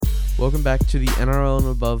Welcome back to the NRL and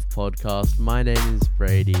Above podcast. My name is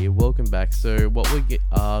Brady. Welcome back. So what we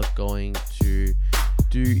are going to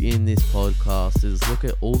do in this podcast is look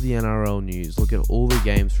at all the NRL news, look at all the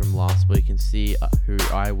games from last week and see who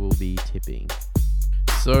I will be tipping.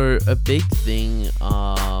 So a big thing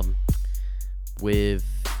with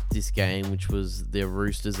this game, which was the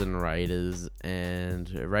Roosters and Raiders, and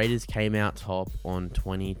Raiders came out top on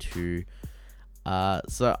 22.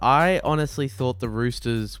 So I honestly thought the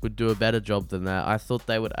Roosters would do a better job than that. I thought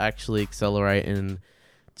they would actually accelerate and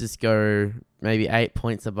just go maybe 8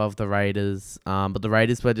 points above the Raiders. But the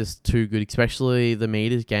Raiders were just too good, especially the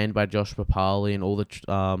meters gained by Josh Papali and all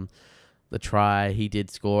the try he did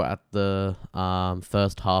score at the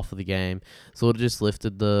first half of the game. Sort of just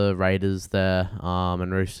lifted the Raiders there,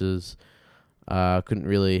 and Roosters couldn't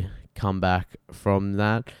really come back from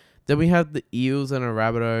that. Then we have the Eels and the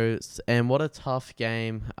Rabbitohs, and what a tough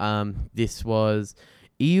game this was.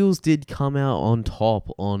 Eels did come out on top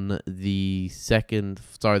on the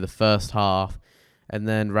first half, and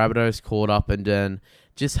then Rabbitohs caught up and then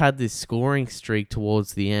just had this scoring streak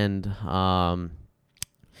towards the end,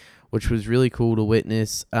 which was really cool to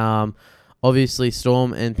witness. Obviously,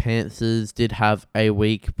 Storm and Panthers did have a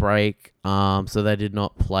week break, so they did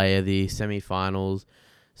not play the semi-finals.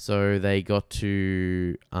 So they got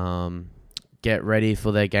to get ready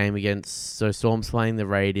for their game against... So Storm's playing the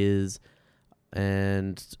Raiders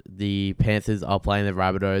and the Panthers are playing the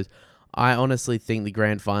Rabbitohs. I honestly think the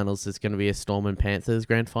grand finals is going to be a Storm and Panthers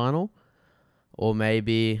grand final. Or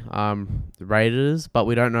maybe the Raiders. But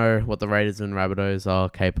we don't know what the Raiders and Rabbitohs are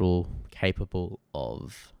capable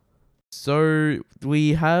of. So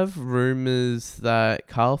we have rumours that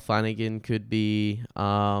Kyle Flanagan could be...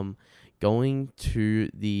 going to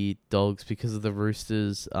the Dogs because of the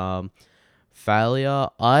Roosters' failure.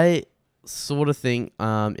 I sort of think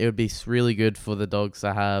it would be really good for the Dogs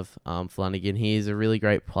to have Flanagan. He is a really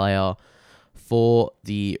great player for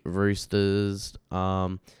the Roosters,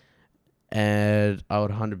 and I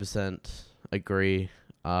would 100% agree.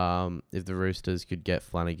 If the Roosters could get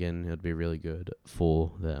Flanagan, it would be really good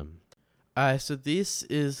for them. So this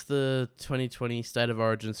is the 2020 State of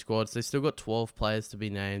Origin squads. They still got 12 players to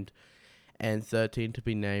be named and 13 to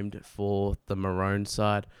be named for the Maroon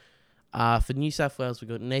side. For New South Wales, we've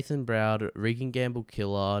got Nathan Brown, Regan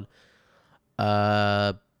Gamble-Killard,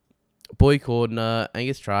 Boy Cordner,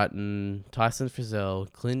 Angus Triton, Tyson Frizzell,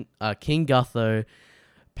 King Gutho,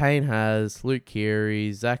 Payne Haas, Luke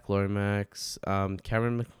Keary, Zach Lomax,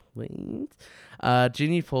 Cameron McLean,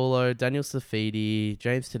 Ginny Paulo, Daniel Safidi,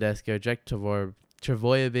 James Tedesco, Jack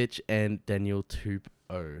Travojevic, and Daniel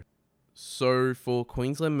Tupou. So for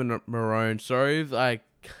Queensland Maroon, sorry if I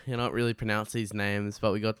cannot really pronounce these names,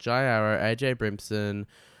 but we got Jai Arrow, AJ Brimson,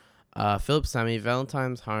 Philip Sammy,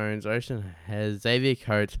 Valentine's Hones, Ocean Hez, Xavier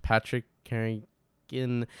Coates, Patrick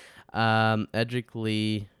Carrigan, Edric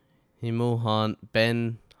Lee, Himul Hunt,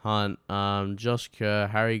 Ben Hunt, Josh Kerr,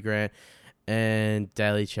 Harry Grant, and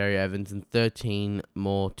Daly Cherry Evans, and 13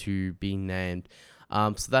 more to be named.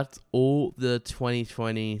 So that's all the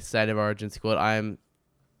 2020 State of Origin squad. I am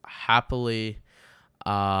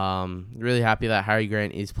really happy that Harry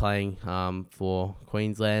Grant is playing for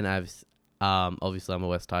Queensland. Obviously I'm a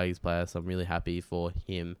West Tigers player, so I'm really happy for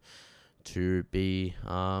him to be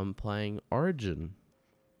playing Origin.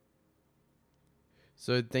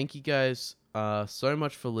 So thank you guys so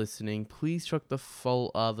much for listening. Please chuck the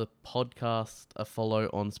podcast a follow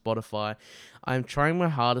on Spotify. I'm trying my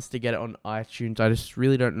hardest to get it on iTunes. I just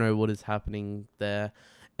really don't know what is happening there.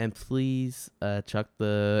 And please chuck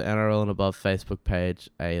the NRL and Above Facebook page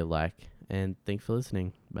a like. And thanks for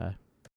listening. Bye.